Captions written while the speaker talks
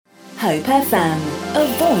Hope FM, a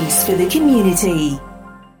voice for the community.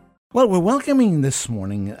 Well, we're welcoming this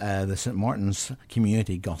morning the St. Martin's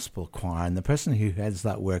Community Gospel Choir, and the person who heads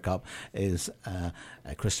that work up is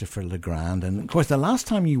Christopher Legrand. And, of course, the last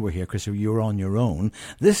time you were here, Christopher, you were on your own.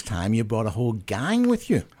 This time you brought a whole gang with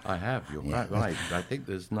you. I have. You're right. I think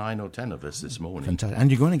there's 9 or 10 of us this morning. Fantastic. And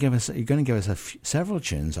you're going to give us several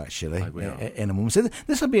tunes, actually, in a moment. So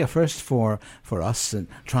this will be a first for us, and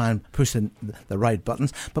try and push in the right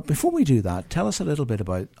buttons. But before we do that, tell us a little bit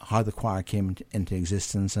about how the choir came into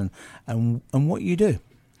existence and what you do.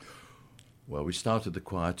 Well, we started the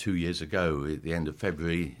choir 2 years ago at the end of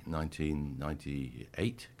February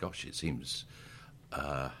 1998. Gosh, it seems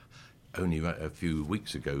only a few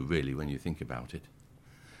weeks ago, really, when you think about it.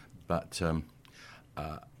 But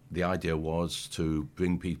the idea was to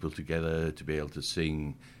bring people together to be able to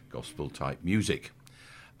sing gospel-type music.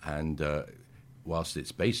 And whilst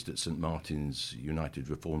it's based at St. Martin's United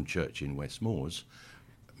Reformed Church in West Moors,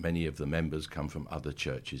 many of the members come from other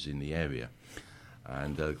churches in the area.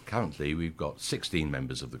 And currently we've got 16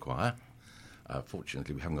 members of the choir.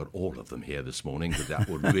 Fortunately, we haven't got all of them here this morning, because that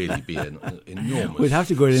would really be an enormous We'd have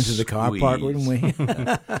to go into the car park, wouldn't we?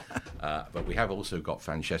 But we have also got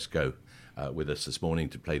Francesco with us this morning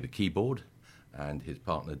to play the keyboard, and his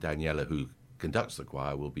partner Daniela, who conducts the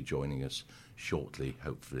choir, will be joining us shortly,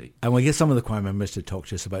 hopefully. And we'll get some of the choir members to talk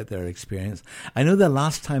to us about their experience. I know the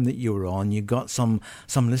last time that you were on, you got some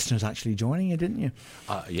listeners actually joining you, didn't you?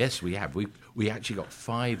 Yes, we have. We actually got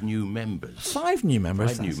 5 new members. 5 new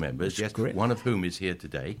members? 5 new members, yes. Great. One of whom is here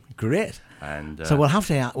today. Great. And so we'll have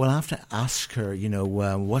to ask her,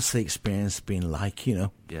 what's the experience been like, Yeah,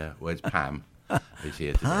 well, it's Pam is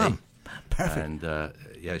here Pam. today. Perfect. And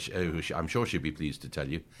I'm sure she'll be pleased to tell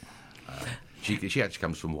you. She actually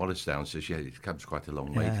comes from Wallasdown, so it comes quite a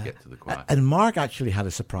long way to get to the choir. And Mark actually had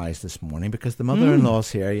a surprise this morning, because the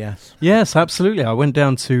mother-in-law's here, yes. Yes, absolutely. I went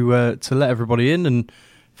down to let everybody in and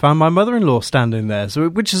found my mother-in-law standing there,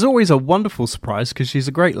 which is always a wonderful surprise, because she's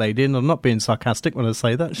a great lady, and I'm not being sarcastic when I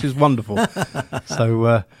say that. She's wonderful.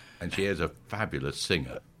 And she is a fabulous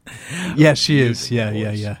singer. Yes, she is. Yeah.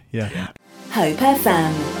 Hope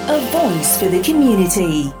FM, a voice for the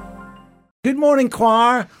community. Good morning,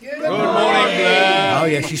 choir. Good morning, Blair. Oh,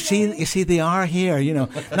 yes, you see they are here,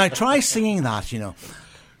 Now, try singing that,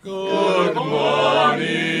 Good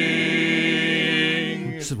morning.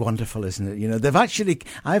 This is wonderful, isn't it?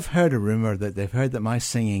 I've heard a rumour that they've heard that my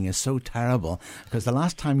singing is so terrible, because the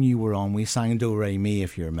last time you were on, we sang Do Re Mi,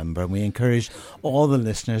 if you remember, and we encouraged all the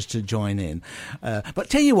listeners to join in.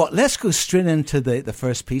 But tell you what, let's go straight into the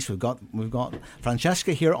first piece. We've got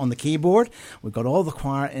Francesca here on the keyboard. We've got all the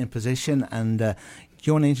choir in position, and do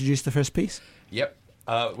you want to introduce the first piece? Yep.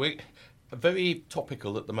 We're very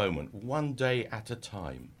topical at the moment. One day at a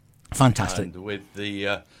time. Fantastic. And with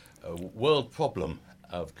the world problem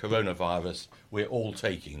of coronavirus, we're all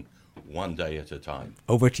taking one day at a time.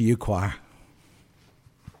 Over to you, choir.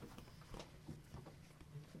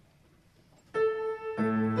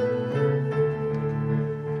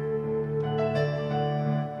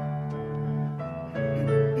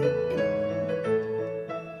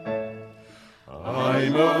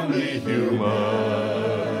 I'm only human.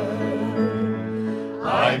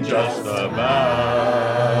 I'm just a man.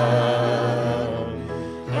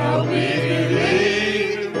 Help me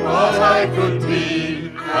believe what I could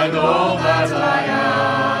be and all that I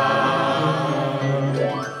am.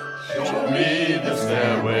 Show me the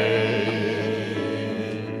stairway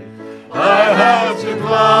I have to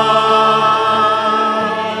climb.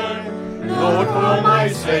 Lord, for my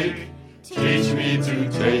sake, teach me to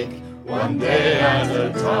take one day at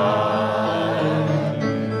a time.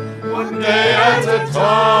 One day at a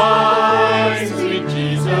time, sweet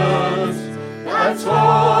Jesus, that's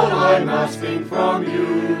all I'm asking from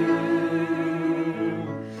you.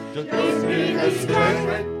 Just give me the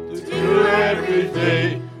strength to do every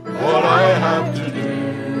day what I have to do.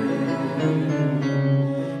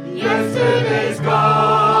 Yesterday's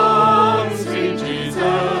gone, sweet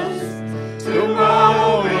Jesus,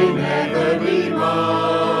 tomorrow may never be mine.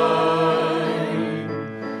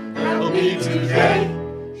 Help me today,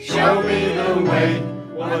 show me the way,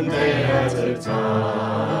 one day at a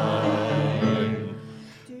time.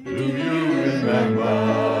 Do you remember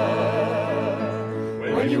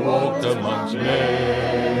when you walked amongst men?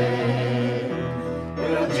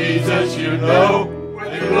 Well, Jesus, you know,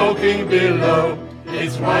 when you're looking below,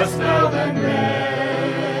 it's worse now than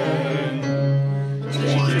then.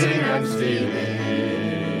 Cheating and stealing,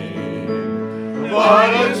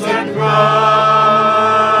 violence and crime.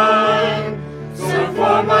 So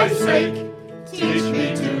for my sake, teach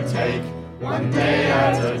me to take one day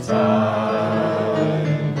at a time.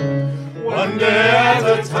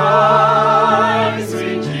 time,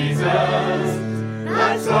 sweet Jesus.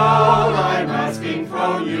 That's all I'm asking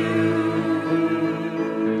from you.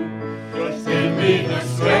 Just give me the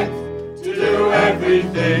strength to do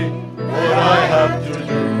everything that I have to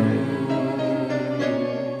do.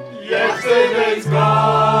 Yesterday's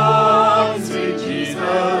gone, sweet Jesus.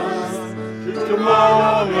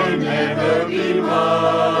 Tomorrow will never be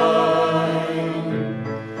mine.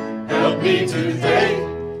 Help me today,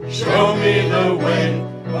 show me the way,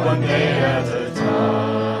 one day at a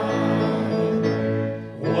time.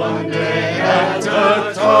 One day at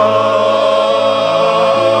a time.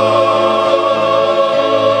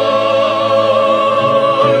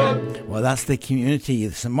 Well, that's the community,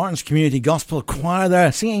 the St. Martin's Community Gospel Choir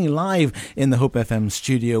there, singing live in the Hope FM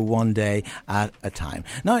studio, one day at a time.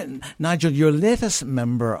 Now, Nigel, your latest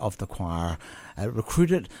member of the choir,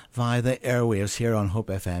 recruited via the airwaves here on Hope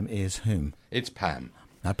FM, is whom? It's Pam.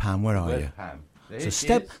 Now, Pam, where are you? Pam? So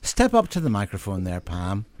step up to the microphone there,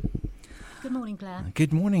 Pam. Good morning, Claire.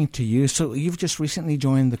 Good morning to you. So you've just recently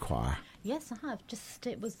joined the choir. Yes, I have.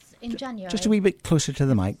 It was in January. Just a wee bit closer to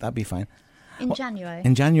the mic, that'd be fine. In January.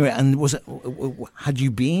 In January, and had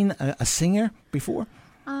you been a singer before?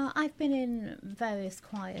 I've been in various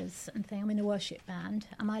choirs and things. I'm in a worship band.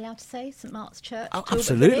 Am I allowed to say St. Mark's Church? Oh, Talbot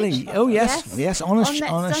absolutely. Village? Oh, yes.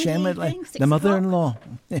 Unashamedly. The mother-in-law.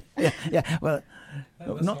 yeah. Well,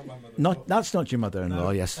 that's not your mother-in-law. No,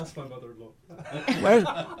 yes. That's my mother-in-law.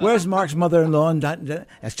 Where's Mark's mother-in-law? And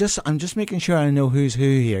I'm just making sure I know who's who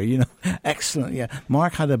here. You know, excellent. Yeah,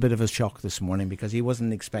 Mark had a bit of a shock this morning because he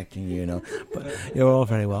wasn't expecting you. You know, but you're all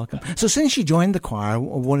very welcome. So, since you joined the choir,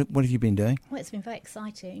 what have you been doing? Well, it's been very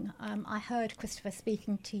exciting. I heard Christopher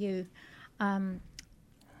speaking to you on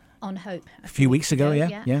Hope a few weeks ago.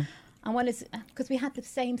 Yeah. And because we had the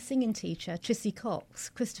same singing teacher, Trissy Cox.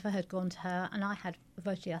 Christopher had gone to her, and I had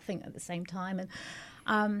virtually, I think, at the same time. And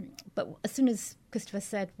but as soon as Christopher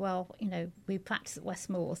said, well, you know, we practice at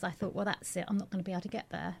Westmoors, I thought, well, that's it. I'm not going to be able to get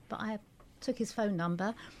there. But I took his phone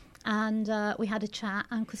number, and we had a chat,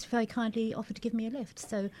 and Christopher very kindly offered to give me a lift.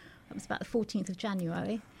 So that was about the 14th of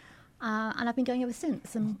January. And I've been going ever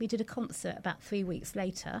since. And we did a concert about 3 weeks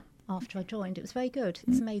later. After I joined, it was very good.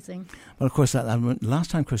 It's amazing. Well, of course, last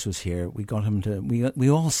time Chris was here, we got him to. We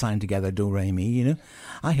all signed together Do Re Mi. You know,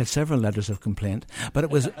 I had several letters of complaint, but it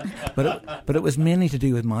was, but it was mainly to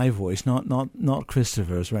do with my voice, not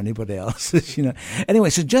Christopher's or anybody else's. You know. Anyway,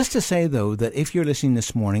 so just to say though that if you're listening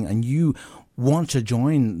this morning and you want to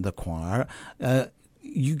join the choir.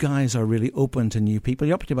 You guys are really open to new people.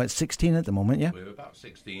 You're up to about 16 at the moment, yeah? We're about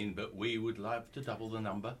 16, but we would love to double the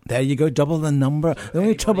number. There you go, double the number. So the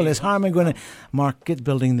only trouble is, how am I going to... Mark, get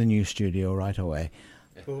building the new studio right away.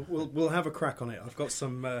 Well, we'll have a crack on it. I've got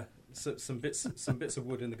some bits of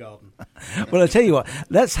wood in the garden. Well, I'll tell you what.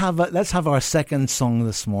 Let's have our second song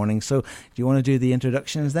this morning. So, do you want to do the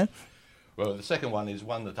introductions then? Well, the second one is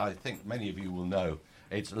one that I think many of you will know.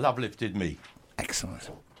 It's Love Lifted Me. Excellent.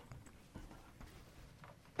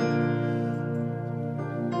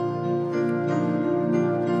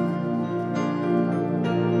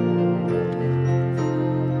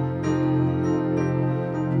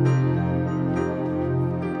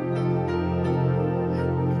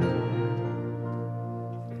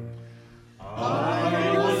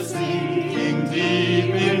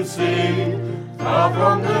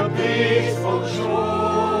 From the peaceful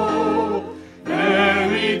shore,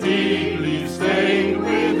 very deeply stained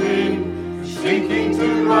within, sinking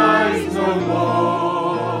to rise no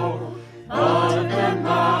more. But the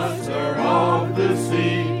master of the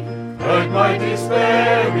sea heard my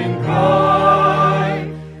despairing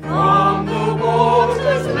cry. From the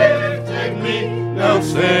waters lifted me, now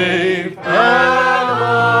safe am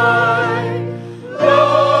I.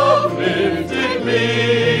 Love lifted me.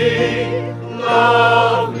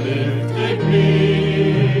 Love lifted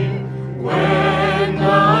me when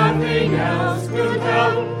nothing else could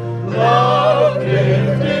help. Love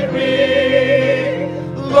lifted me.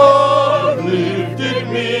 Love lifted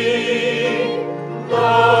me.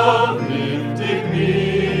 Love lifted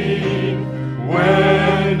me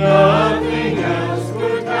when nothing else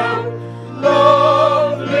could help.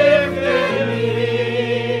 Love lifted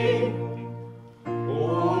me.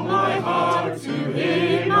 Oh, my heart to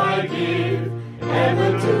Him I give.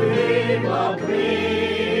 Ever to Him I'll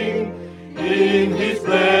cling, in His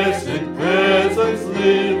blessed presence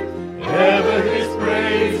live, ever His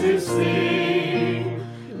praises sing.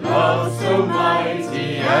 Love so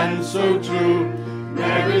mighty and so true,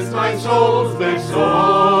 merits my soul's best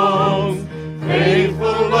songs.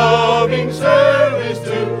 Faithful, loving service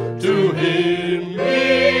to Him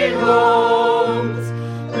belongs.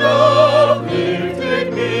 Love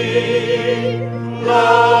lifted me,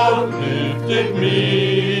 love lifted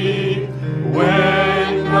me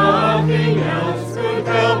when nothing else could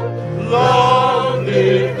help. Love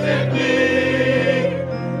lifted me.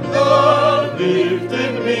 Love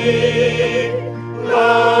lifted me.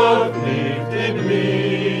 Love lifted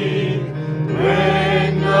me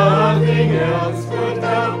when nothing else could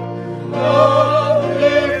help. Love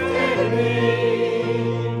lifted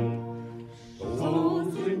me.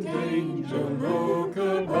 Those in danger look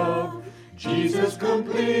above. Jesus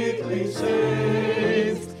completely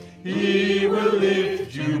saves. He will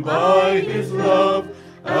lift you by His love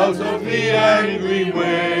out of the angry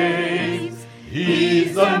waves.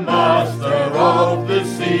 He's the master of the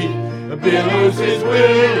sea. The billows His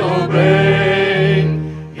will obey.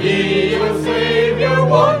 He your Savior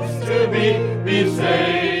wants to be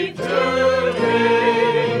saved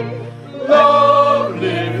today. Love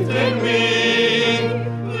lifted me.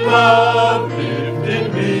 Love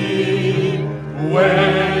lifted me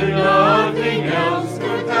when nothing else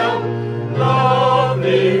could help. Love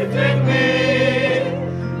lifted me.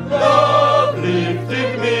 Love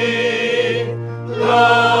lifted me.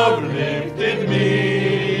 Love lifted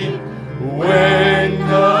me when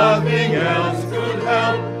nothing else could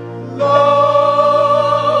help.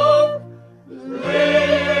 Love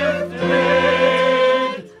lifted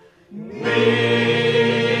me.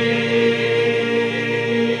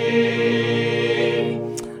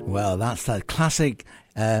 Well, that's that classic.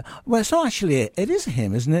 Well, it's not actually. It is a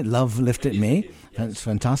hymn, isn't it? Love lifted me. That's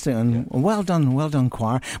fantastic, and well done,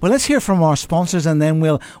 choir. Well, let's hear from our sponsors, and then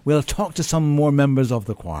we'll talk to some more members of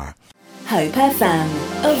the choir. Hope FM,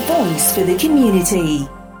 a voice for the community.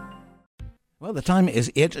 Well, the time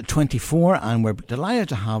is 8:24, and we're delighted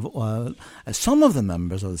to have some of the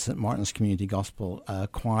members of the St. Martin's Community Gospel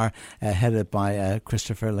Choir headed by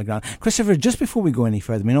Christopher Legrand. Christopher, just before we go any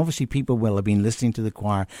further, I mean, obviously people will have been listening to the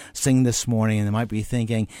choir sing this morning, and they might be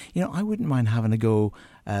thinking, I wouldn't mind having a go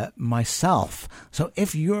myself. So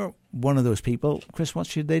if you're one of those people, Chris, what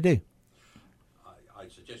should they do? I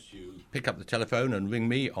suggest you pick up the telephone and ring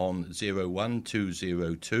me on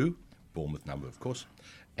 01202, Bournemouth number, of course,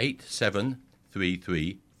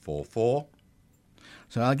 873344.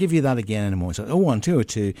 So I'll give you that again in a moment. So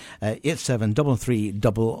 01202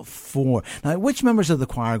 873344. Now, which members of the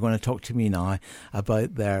choir are going to talk to me now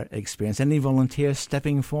about their experience? Any volunteers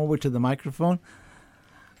stepping forward to the microphone?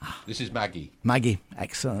 This is Maggie. Maggie,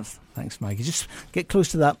 excellent. Thanks, Maggie. Just get close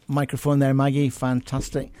to that microphone there, Maggie.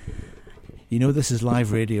 Fantastic. You know this is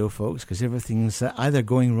live radio, folks, because everything's either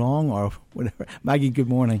going wrong or whatever. Maggie, good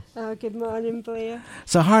morning. Oh, good morning, Blair.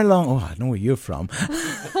 So how long... Oh, I know where you're from.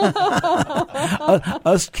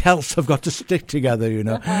 Us Celts have got to stick together,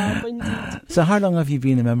 So how long have you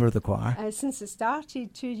been a member of the choir? Since it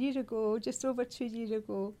started 2 years ago, just over 2 years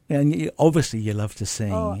ago. And obviously you love to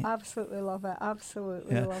sing. Oh, absolutely love it.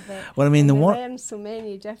 Absolutely love it. Well, I mean, and learn so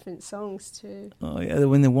many different songs too. Oh, yeah.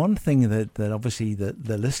 When the one thing that obviously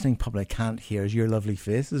the listening public can't hear is your lovely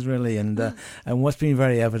faces, really, and what's been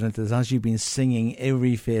very evident is as you've been singing,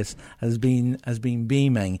 every face has been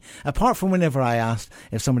beaming. Apart from whenever I asked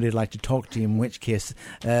if somebody would like to talk to you, in which case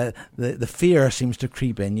the fear seems to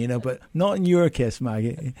creep in, but not in your case,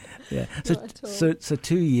 Maggie. Yeah. So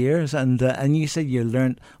 2 years, and you said you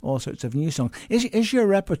learnt all sorts of new songs. Is your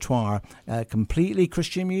repertoire completely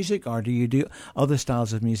Christian music, or do you do other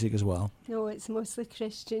styles of music as well? No, it's mostly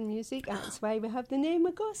Christian music. That's why we have the name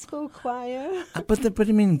of Gospel Choir. But I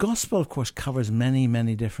mean, gospel, of course, covers many,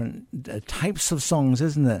 many different types of songs,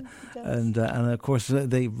 isn't it? And of course,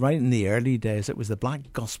 right in the early days, it was the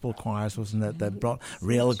black gospel choirs, wasn't it, that brought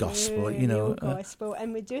real gospel, real gospel.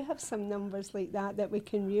 And we do have some numbers like that we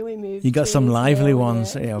can really move. You got some lively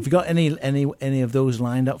ones. Yeah. Have you got any of those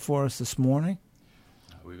lined up for us this morning?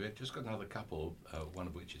 We've just got another couple, one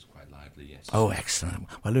of which is quite lively, yes. Oh, excellent.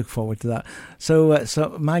 Well, I look forward to that. So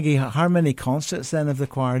Maggie, how many concerts then have the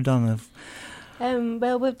choir done?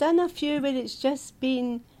 Well, we've done a few where it's just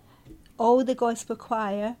been all the gospel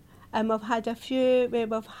choir, and we've had a few where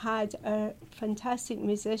we've had our fantastic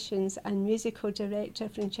musicians and musical director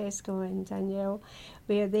Francesco and Danielle,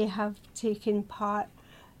 where they have taken part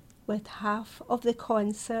with half of the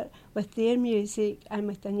concert with their music, and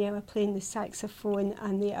with Daniela playing the saxophone,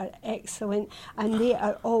 and they are excellent, and they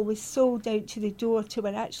are always sold out to the door to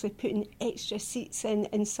we're actually putting extra seats in,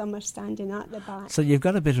 and some are standing at the back. So you've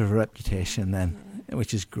got a bit of a reputation then,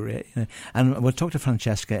 which is great. And we'll talk to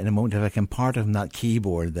Francesca in a moment if I can part of that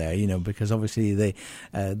keyboard there, because obviously the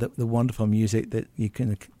wonderful music that you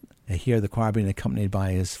can hear the choir being accompanied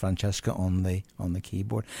by is Francesca on the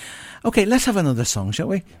keyboard. Okay, let's have another song, shall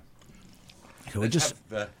we? Yeah. So let's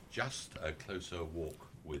have Just a Closer Walk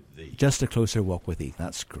with Thee. Just a Closer Walk with Thee.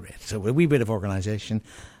 That's great. So a wee bit of organisation,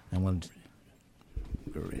 and we'll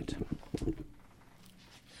Great.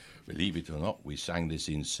 Believe it or not, we sang this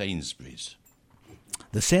in Sainsbury's.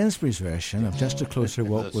 The Sainsbury's version of Just a Closer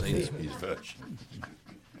Walk The with Thee. Sainsbury's version.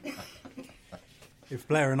 If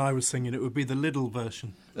Blair and I were singing, it would be the Lidl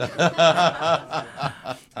version.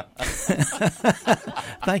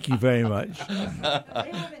 Thank you very much. They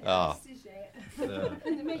haven't asked us yet.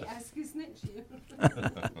 And they might ask us next year.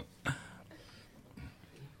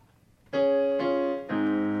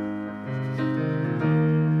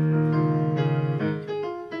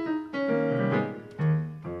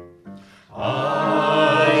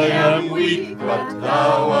 I am weak, but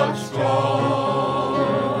thou art strong.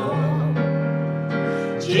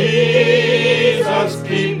 Jesus,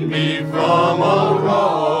 keep me from all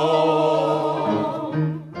wrong.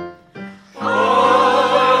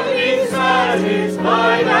 I'll be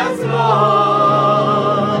satisfied as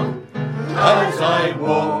long as I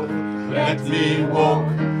walk. Let me walk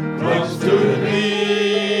close to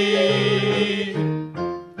thee.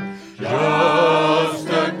 Just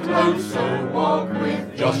a closer walk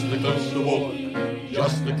with just a closer walk,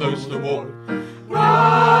 just a closer walk.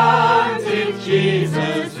 Granted,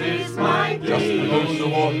 Jesus is my King. Just a closer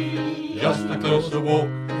walk, just a closer walk.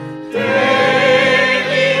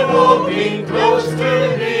 Daily walking close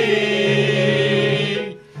to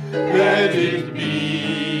thee. Let it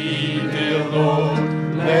be, dear Lord,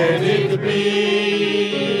 let it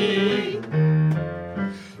be.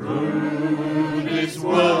 Through this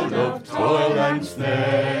world of toil and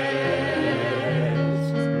snares,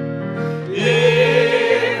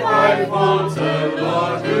 if I falter,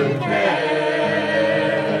 Lord, who cares?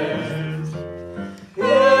 Who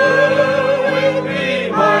with me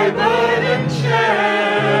my burden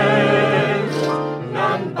shares?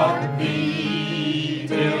 None but thee,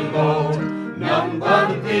 dear Lord, none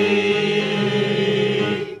but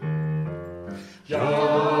thee.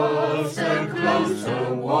 Just a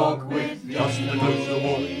closer walk with thee. Just a closer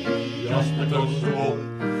walk, just a closer walk.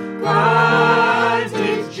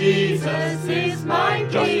 Granted, Jesus is my King.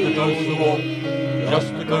 Just a closer walk,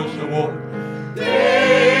 just a closer walk.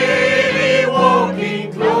 Daily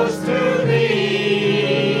walking close to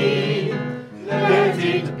thee. Let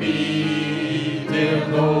it be, dear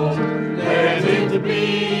Lord, let it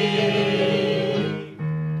be.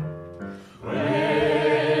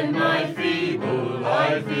 When my feeble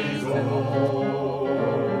life is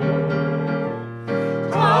o'er,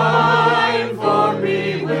 time for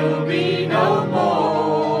me will be no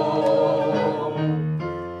more.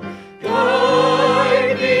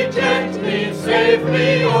 Guide me gently,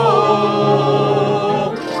 safely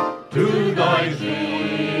on to thy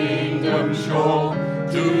kingdom shore,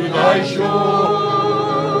 to thy shore.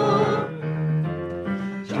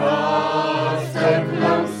 Just a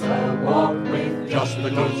closer walk with thee. Just a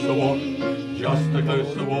closer walk, just a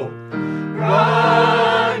closer walk.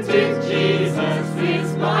 Granted, Jesus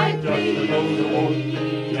is my King. Just a closer walk,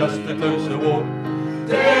 just a closer walk.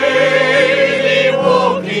 Daily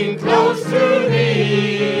walking close to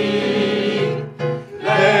thee.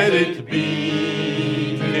 Let it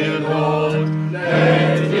be, dear Lord,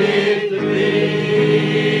 let it be.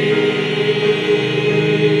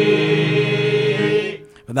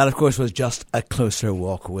 But that, of course, was Just a Closer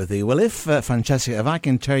Walk with Thee. Well, if, Francesca, if I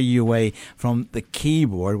can tear you away from the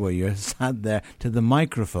keyboard where you're sat there to the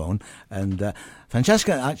microphone, and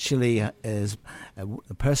Francesca actually is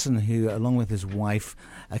a person who, along with his wife,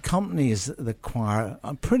 accompanies the choir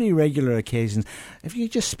on pretty regular occasions. If you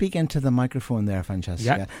just speak into the microphone there, Francesca.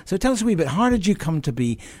 Yeah. So tell us a wee bit, how did you come to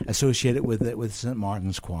be associated with St.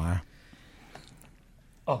 Martin's Choir?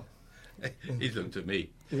 Oh, He looked at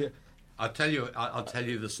me. yeah. I'll tell you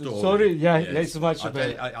the story. Sorry, yeah, it's much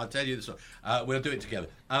better. I'll tell you the story. We'll do it together.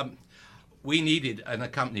 We needed an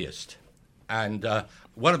accompanist, and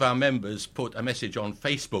one of our members put a message on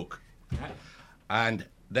Facebook, and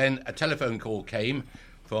then a telephone call came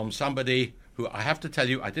from somebody who I have to tell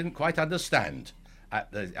you I didn't quite understand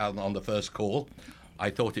on the first call.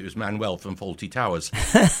 I thought it was Manuel from Fawlty Towers.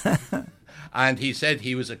 And he said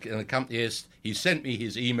he was an accompanist. He sent me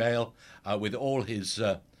his email with all his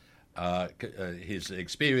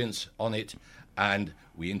experience on it, and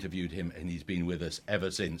we interviewed him, and he's been with us ever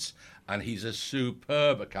since. And he's a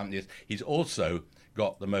superb accompanist. He's also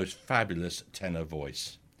got the most fabulous tenor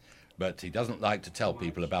voice, but he doesn't like to tell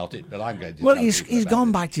people about it. But I'm going to. Well, tell he's people about gone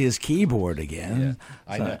it. back to his keyboard again.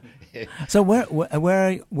 I know. So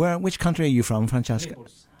which country are you from, Francesca?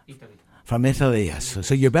 Italy. From Italy, yes.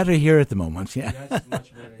 So you're better here at the moment, yeah. Yes,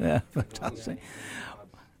 much better. Yeah, fantastic.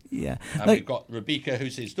 Yeah. And Now- we've got Rebecca,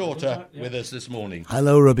 who's his daughter, with us this morning.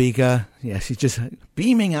 Hello, Rebecca. Yes, she's just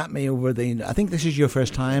beaming at me over the. I think this is your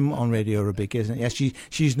first time on radio, Rebecca, isn't it? Yes,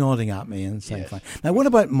 she's nodding at me and saying Yes. fine. Now, what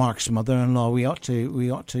about Mark's mother-in-law? We ought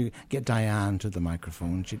to get Diane to the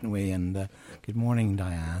microphone, shouldn't we? And good morning,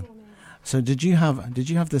 Diane. So, did you have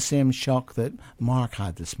the same shock that Mark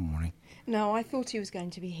had this morning? No, I thought he was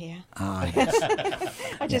going to be here. Ah, yes.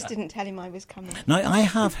 I just didn't tell him I was coming. Now, I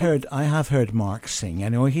have heard Mark sing. I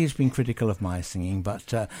know he's been critical of my singing,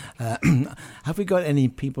 but have we got any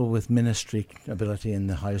people with ministry ability in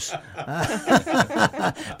the house?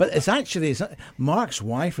 But it's Mark's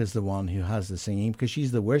wife is the one who has the singing, because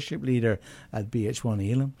she's the worship leader at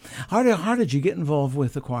BH1 Elam. How did you get involved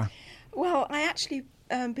with the choir? Well, I actually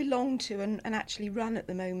belong to and actually run at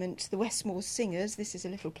the moment the Westmoor Singers. This is a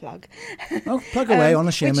little plug. Oh, plug away,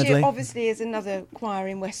 unashamedly. Which obviously is another choir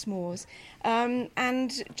in Westmoors.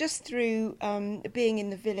 And just through being in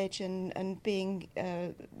the village and being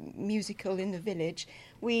musical in the village,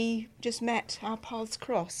 we just met, our paths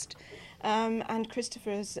crossed. And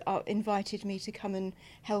Christopher has invited me to come and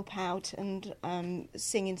help out and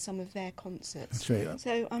sing in some of their concerts. That's right.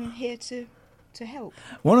 So I'm here to help.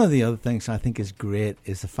 One of the other things I think is great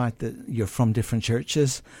is the fact that you're from different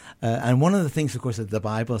churches. And one of the things, of course, that the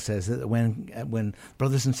Bible says that when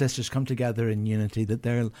brothers and sisters come together in unity, that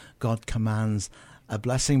there God commands a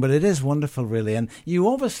blessing. But it is wonderful, really. And you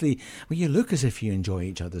obviously, you look as if you enjoy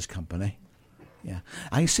each other's company. Yeah.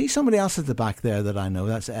 I see somebody else at the back there that I know.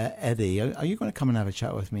 That's Eddie. Are you going to come and have a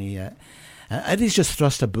chat with me? Eddie's just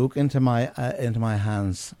thrust a book into my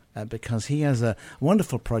hands because he has a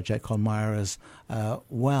wonderful project called Myra's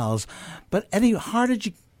Wells. But Eddie, how did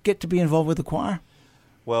you get to be involved with the choir?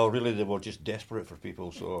 Well, really, they were just desperate for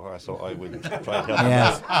people, so I thought I would try to help them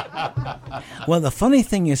Yes. out. Well, the funny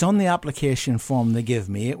thing is, on the application form they give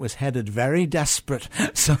me, it was headed very desperate.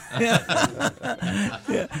 So,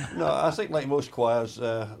 No, I think like most choirs,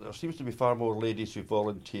 there seems to be far more ladies who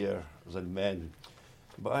volunteer than men.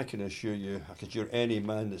 But I can assure you, I can assure any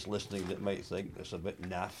man that's listening that might think it's a bit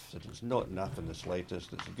naff, that it's not naff in the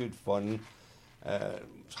slightest. It's good fun.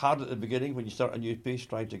 It's hard at the beginning when you start a new piece,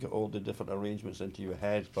 trying to get all the different arrangements into your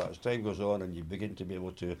head, but as time goes on and you begin to be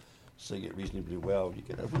able to sing it reasonably well, you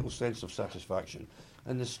get a real sense of satisfaction.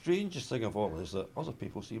 And the strangest thing of all is that other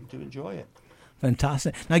people seem to enjoy it.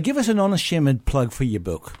 fantastic. Now, give us an unashamed plug for your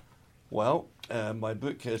book. Well, my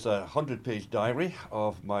book is a 100-page diary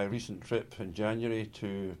of my recent trip in January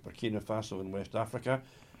to Burkina Faso in West Africa,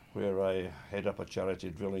 where I head up a charity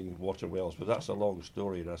drilling water wells. But that's a long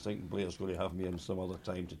story, and I think Blair's going to have me in some other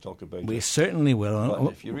time to talk about it. We certainly will.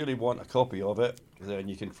 But if you really want a copy of it, then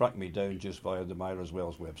you can track me down just via the Myra's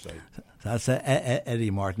Wells website. That's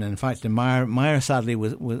Eddie Martin. In fact, Myra sadly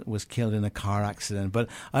was killed in a car accident. But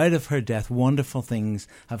out of her death, wonderful things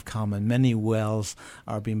have come, and many wells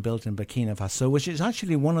are being built in Burkina Faso, which is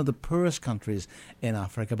actually one of the poorest countries in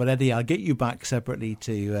Africa. But Eddie, I'll get you back separately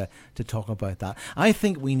to talk about that. I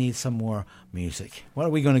think we need some more music. What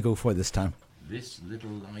are we going to go for this time? This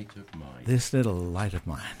Little Light of Mine. This Little Light of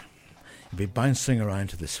Mine. You'll be bouncing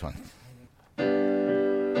around to this one.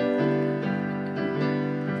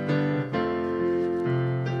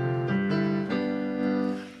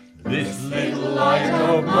 This little light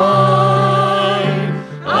of mine,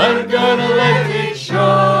 I'm gonna let it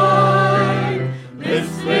shine.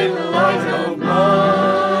 This little light of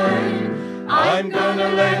mine, I'm gonna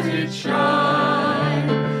let it shine.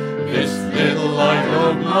 This little light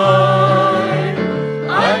of mine,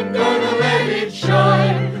 I'm gonna let it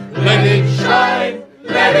shine. Let it shine,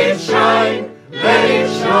 let it shine, let it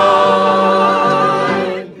shine.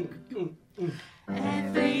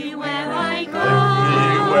 Everywhere I go,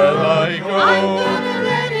 Everywhere I go, I'm gonna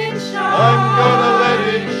let it shine. I'm gonna let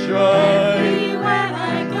it shine. Everywhere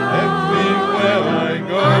I go, Everywhere I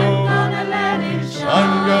go, I'm gonna let it shine.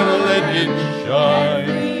 I'm gonna let it shine.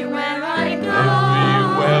 Everywhere I go,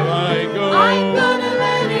 Everywhere I go, I'm gonna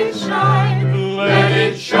let it shine. let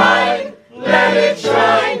it shine, let it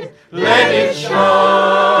shine, let it shine.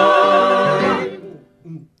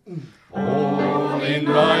 All in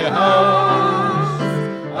my house,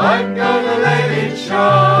 I'm gonna let it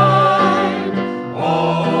shine.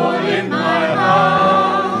 All in my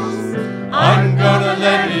house, I'm gonna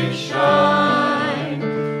let it shine.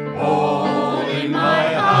 All in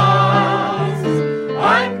my house,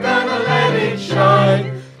 I'm gonna let it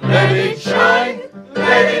shine. Let it shine,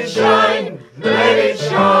 let it shine, let it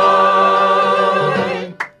shine.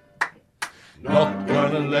 Not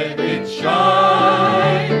gonna let it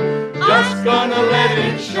shine, just gonna let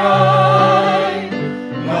it shine.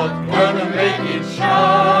 Not gonna make it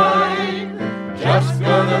shine, just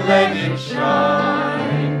gonna let it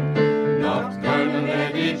shine.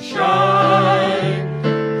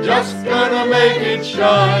 make it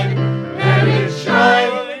shine. Let it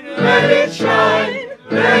shine, let it shine,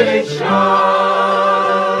 let it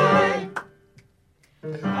shine.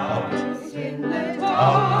 Out in the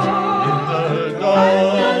dark, I'm gonna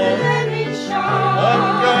let it shine.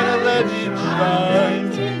 I'm gonna let it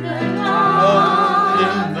shine. In the dark,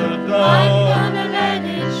 in the dark, I'm gonna let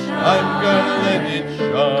it shine. I'm gonna let it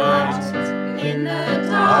shine. In the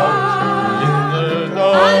dark, in the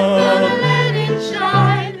dark, I'm gonna let it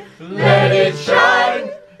shine. Let it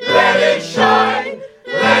shine, let it shine,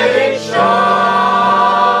 let it shine.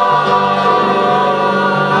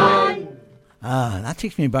 That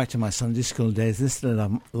takes me back to my Sunday school days. This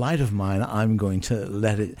little light of mine, I'm going to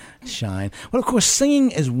let it shine. Well, of course,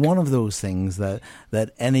 singing is one of those things that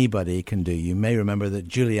anybody can do. You may remember that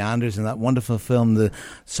Julie Andrews in that wonderful film, The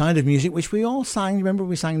Sound of Music, which we all sang. Remember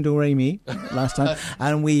we sang Do Re Mi last time?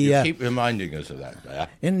 And we you keep reminding us of that, Bear.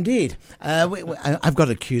 Indeed. I've got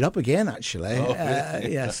it queued up again, actually. Oh,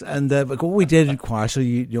 really? Yes. And but what we did in choir, so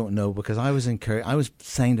you don't know, because I was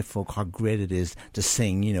saying to folk how great it is to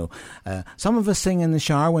sing. You know, some of us sing in the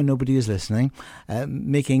shower when nobody is listening,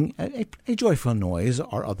 making a joyful noise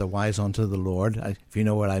or otherwise unto the Lord, if you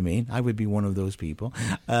know what I mean. I would be one of those people.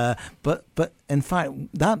 But in fact,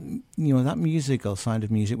 that musical Sound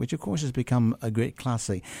of Music, which of course has become a great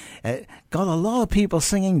classic, got a lot of people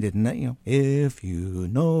singing, didn't it? You know, if you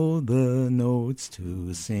know the notes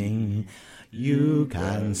to sing, you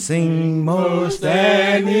can sing most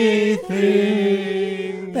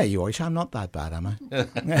anything. There you are. I'm not that bad, am I?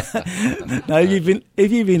 Now,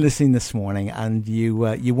 if you've been listening this morning and you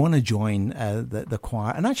want to join the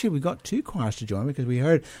choir, and actually we've got two choirs to join because we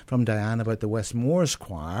heard from Diane about the Westmoors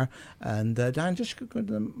Choir, and Diane, just go to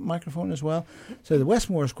the microphone as well. So the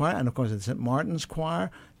Westmoors Choir, and of course the St Martin's Choir.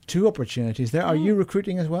 Two opportunities there. Are you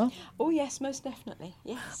recruiting as well? Oh, yes, most definitely,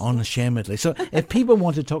 yes. Unashamedly. So if people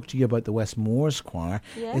want to talk to you about the Westmoors Choir,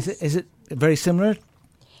 yes. is it very similar?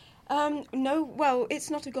 No, well, it's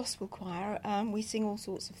not a gospel choir. We sing all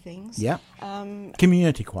sorts of things. Yeah.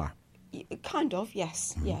 Community choir. Kind of,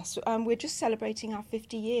 yes, yes. We're just celebrating our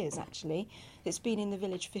 50 years, actually. It's been in the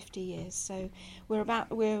village 50 years, so we're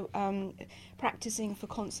practicing for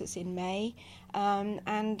concerts in May,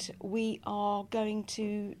 and we are going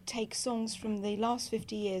to take songs from the last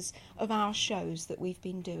 50 years of our shows that we've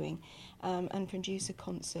been doing, and produce a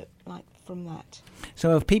concert like from that.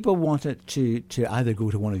 So if people wanted to either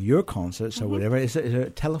go to one of your concerts or whatever, is there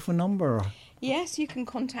a telephone number? Or? Yes, you can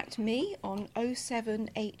contact me on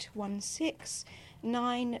 07816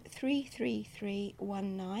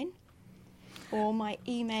 933319, or my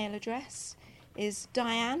email address is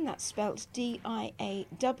Diane, that's spelt DIANNE,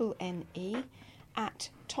 at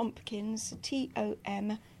Tompkins,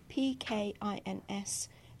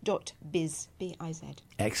 TOMPKINS.biz, BIZ.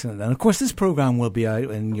 Excellent. And of course this programme will be out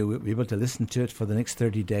and you'll be able to listen to it for the next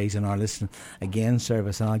 30 days in our Listen Again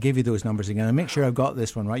service, and I'll give you those numbers again and make sure I've got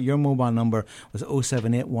this one right. Your mobile number was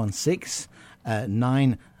 07816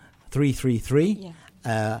 9333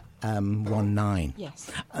 19. Yes.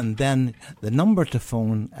 And then the number to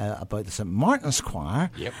phone about the St Martin's Choir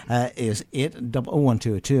is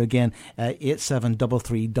 01202 again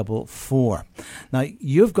 873344. Now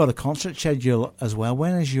you've got a concert schedule as well.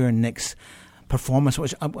 When is your next performance?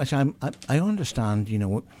 Which I understand, you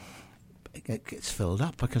know, it gets filled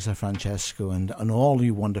up because of Francesco and all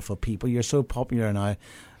you wonderful people. You're so popular now,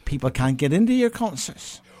 people can't get into your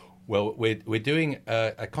concerts. Well, we're doing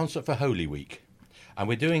a concert for Holy Week. And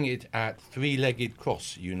we're doing it at Three-Legged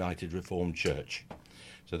Cross United Reformed Church.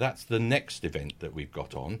 So that's the next event that we've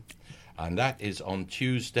got on. And that is on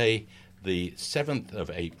Tuesday, the 7th of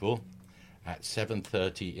April at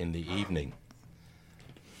 7:30 in the evening.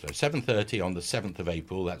 So 7:30 on the 7th of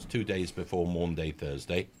April, that's 2 days before Maunday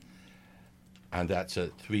Thursday. And that's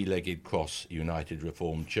at Three-Legged Cross United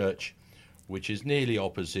Reformed Church, which is nearly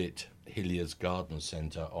opposite Hilliers Garden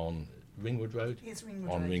Centre on Ringwood Road? Yes,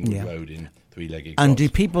 Ringwood on Road. Ringwood Road in Three-Legged Cross. And do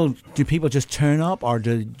people just turn up, or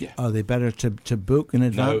are they better to book in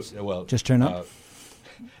advance? No, well, just turn up.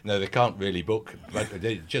 No, they can't really book, but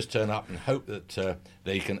they just turn up and hope that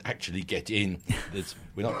they can actually get in.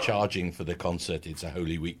 We're not charging for the concert; it's a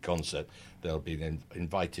Holy Week concert. They'll be then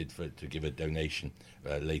invited to give a donation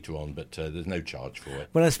later on, but there's no charge for it.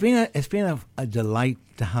 Well, it's been a delight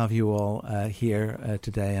to have you all here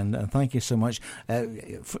today, and thank you so much.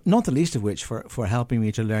 Not the least of which for helping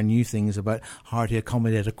me to learn new things about how to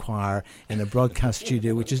accommodate a choir in a broadcast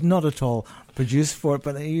studio, which is not at all produced for it,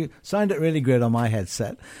 but you sounded really great on my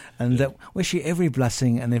headset, and wish you every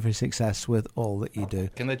blessing and every success with all that you do.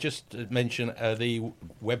 Can I just mention the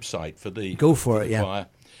website for the Go for it, choir?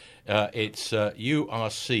 It's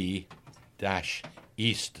urc-ev.org.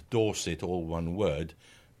 East Dorset, all one word,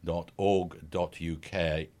 .org.uk,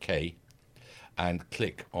 and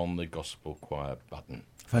click on the Gospel Choir button.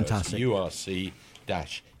 Fantastic.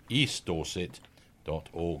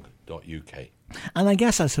 urc-eastdorset.org.uk. And I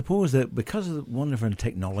suppose that because of the wonderful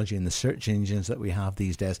technology and the search engines that we have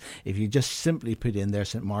these days, if you just simply put in there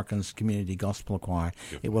St. Martin's Community Gospel Choir,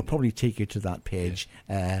 it will probably take you to that page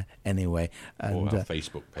anyway. And, or our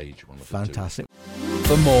Facebook page. Fantastic.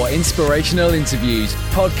 For more inspirational interviews,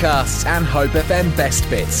 podcasts and Hope FM best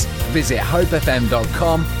bits, visit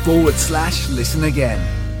hopefm.com/listen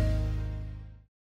again.